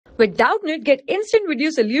With Doubtnut, get instant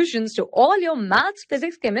video solutions to all your maths,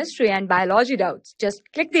 physics, chemistry, and biology doubts. Just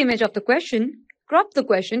click the image of the question, crop the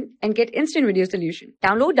question, and get instant video solution.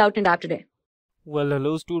 Download Doubtnut app today. Well,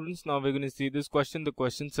 hello students, now we're going to see this question. The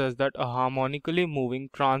question says that a harmonically moving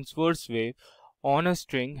transverse wave on a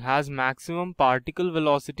string has maximum particle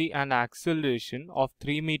velocity and acceleration of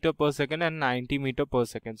 3 meter per second and 90 meter per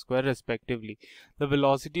second square respectively. The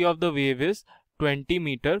velocity of the wave is 20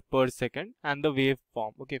 meter per second and the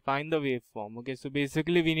waveform. Okay, find the waveform. Okay, so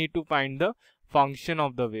basically we need to find the function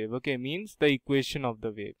of the wave. Okay, means the equation of the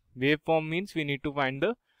wave. Waveform means we need to find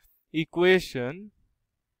the equation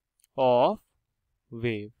of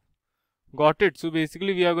wave. Got it? So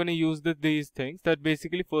basically we are going to use these things. That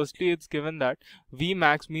basically firstly it's given that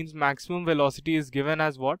Vmax means maximum velocity is given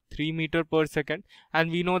as what? 3 meter per second, and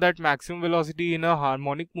we know that maximum velocity in a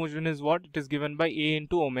harmonic motion is what? It is given by A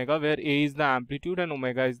into omega, where A is the amplitude and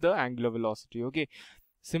omega is the angular velocity. Okay.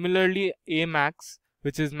 Similarly, A max,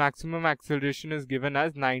 which is maximum acceleration, is given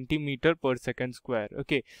as 90 meter per second square.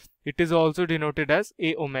 Okay, it is also denoted as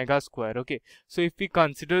A omega square. Okay, so if we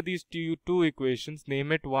consider these two equations,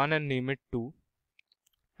 name it 1 and name it 2,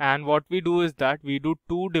 and what we do is that we do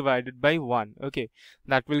 2 divided by 1. Okay,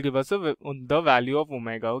 that will give us the value of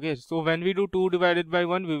omega. Okay, so when we do 2 divided by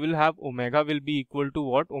 1, we will have omega will be equal to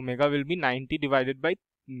what? Omega will be 90 divided by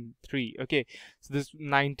 3. Okay, so this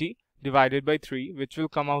 90 divided by 3, which will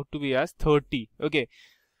come out to be as 30. Okay,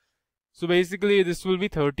 so basically this will be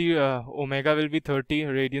 30, omega will be 30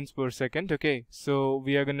 radians per second. Okay, so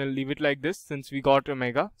we are gonna leave it like this since we got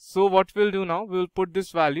omega. So what we'll do now, we'll put this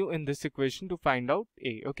value in this equation to find out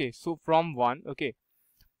A. Okay, so from 1, okay,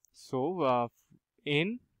 so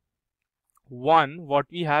in 1, what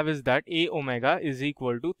we have is that A omega is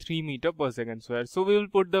equal to 3 meter per second square. So we will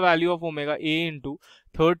put the value of omega A into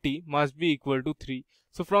 30 must be equal to 3.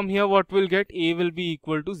 So from here what we'll get? A will be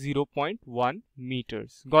equal to 0.1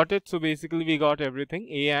 meters. Got it? So basically we got everything,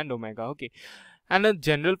 A and omega. Okay. And a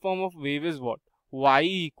general form of wave is what? Y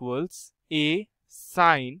equals A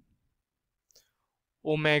sine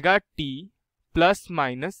omega t plus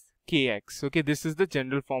minus kx. Okay, this is the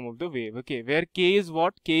general form of the wave. Okay, where k is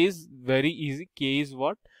what? K is very easy. K is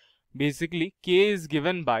what? Basically k is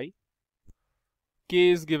given by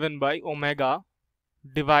omega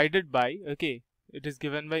divided by, okay, it is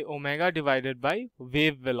given by omega divided by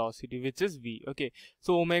wave velocity, which is v. Okay,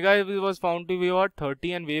 so omega was found to be what?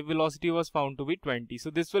 30 and wave velocity was found to be 20. So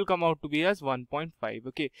this will come out to be as 1.5.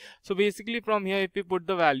 Okay, so basically from here if we put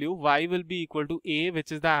the value, y will be equal to A,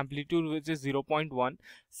 which is the amplitude, which is 0.1,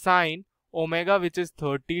 sine omega, which is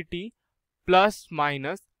 30t, plus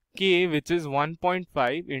minus k, which is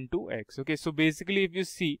 1.5 into x. Okay, so basically if you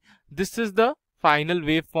see, this is the final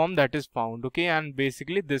waveform that is found. Okay, and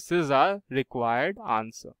basically this is our required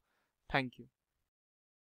answer. Thank you.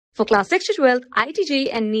 For class 6 to 12, IIT JEE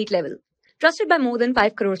and NEET level. Trusted by more than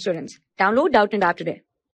 5 crore students. Download Doubtnut app today.